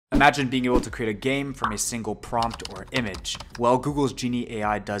Imagine being able to create a game from a single prompt or image. Well, Google's Genie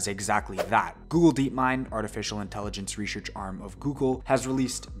AI does exactly that. Google DeepMind, artificial intelligence research arm of Google, has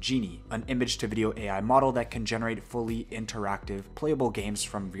released Genie, an image-to-video AI model that can generate fully interactive, playable games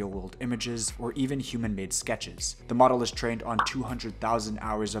from real-world images or even human-made sketches. The model is trained on 200,000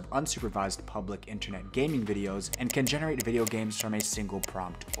 hours of unsupervised public internet gaming videos and can generate video games from a single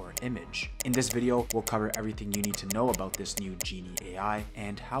prompt or image. In this video, we'll cover everything you need to know about this new Genie AI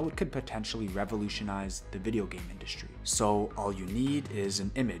and how it could potentially revolutionize the video game industry. So all you need is an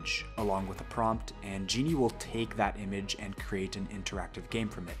image along with a prompt, and Genie will take that image and create an interactive game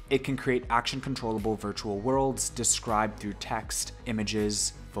from it. It can create action controllable virtual worlds described through text,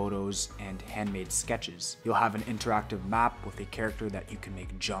 images, photos, and handmade sketches. You'll have an interactive map with a character that you can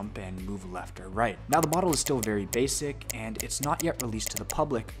make jump and move left or right. Now, the model is still very basic and it's not yet released to the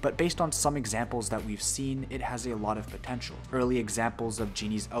public, but based on some examples that we've seen, it has a lot of potential. Early examples of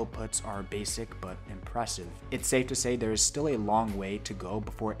Genie's outputs are basic but impressive. It's safe to say there is still a long way to go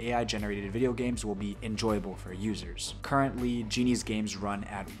before AI-generated video games will be enjoyable for users. Currently, Genie's games run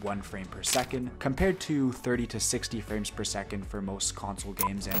at 1 frame per second, compared to 30 to 60 frames per second for most console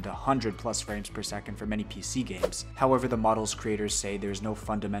games and 100+ frames per second for many PC games. However, the model's creators say there's no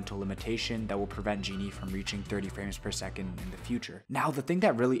fundamental limitation that will prevent Genie from reaching 30 frames per second in the future. Now, the thing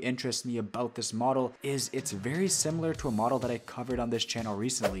that really interests me about this model is it's very similar to a model that I covered on this channel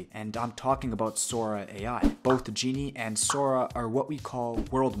recently, and I'm talking about Sora AI. Both Genie and Sora are what we call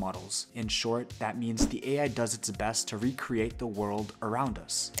world models. In short, that means the AI does its best to recreate the world around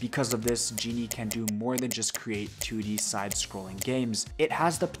us. Because of this, Genie can do more than just create 2D side-scrolling games. It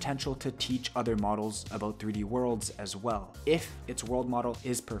has the potential to teach other models about 3D worlds as well. If its world model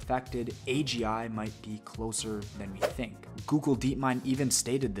is perfected, AGI might be closer than we think. Google DeepMind even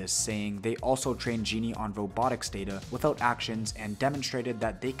stated this, saying they also trained Genie on robotics data without actions and demonstrated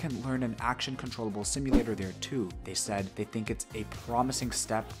that they can learn an action controllable simulator there too. They said they think it's a promising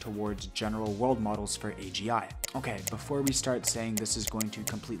step towards general world models for AGI. Okay, before we start saying this is going to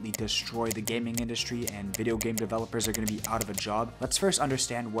completely destroy the gaming industry and video game developers are going to be out of a job, let's first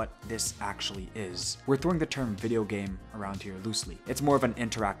understand what this actually is. We're throwing the term video game around here loosely. It's more of an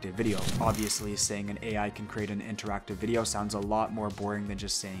interactive video. Obviously, saying an AI can create an interactive video sounds a lot more boring than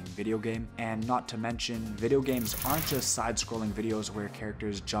just saying video game. And not to mention, video games aren't just side-scrolling videos where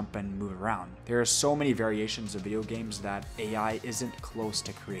characters jump and move around. There are so many variations of video games that AI isn't close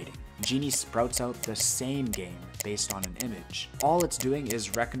to creating. Genie sprouts out the same game based on an image. All it's doing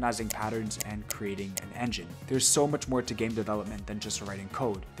is recognizing patterns and creating an engine. There's so much more to game development than just writing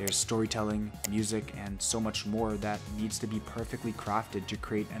code. There's storytelling, music, and so much more that needs to be perfectly crafted to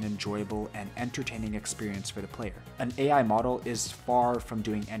create an enjoyable and entertaining experience for the player. An AI model is far from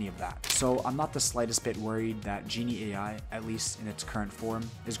doing any of that. So I'm not the slightest bit worried that Genie AI, at least in its current form,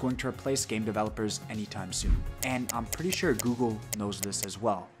 is going to replace game developers anytime soon. And I'm pretty sure Google knows this as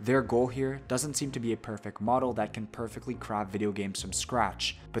well. Their goal here doesn't seem to be a perfect model that can perfectly craft video games from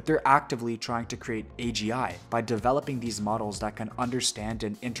scratch, but they're actively trying to create AGI by developing these models that can understand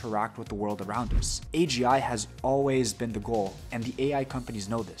and interact with the world around us. AGI has always been the goal, and the AI companies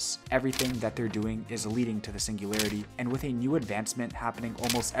know this. Everything that they're doing is leading to the singularity, and with a new advancement happening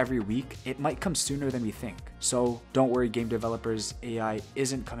almost every week, it might come sooner than we think. So don't worry, game developers, AI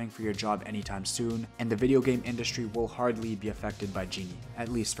isn't coming for your job anytime soon, and the video game industry will hardly be affected by Genie, at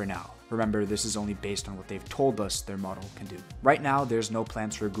least for now. Remember, this is only based on what they've told us their model can do. Right now, there's no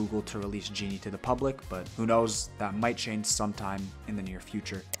plans for Google to release Genie to the public, but who knows, that might change sometime in the near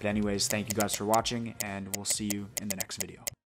future. But anyways, thank you guys for watching, and we'll see you in the next video.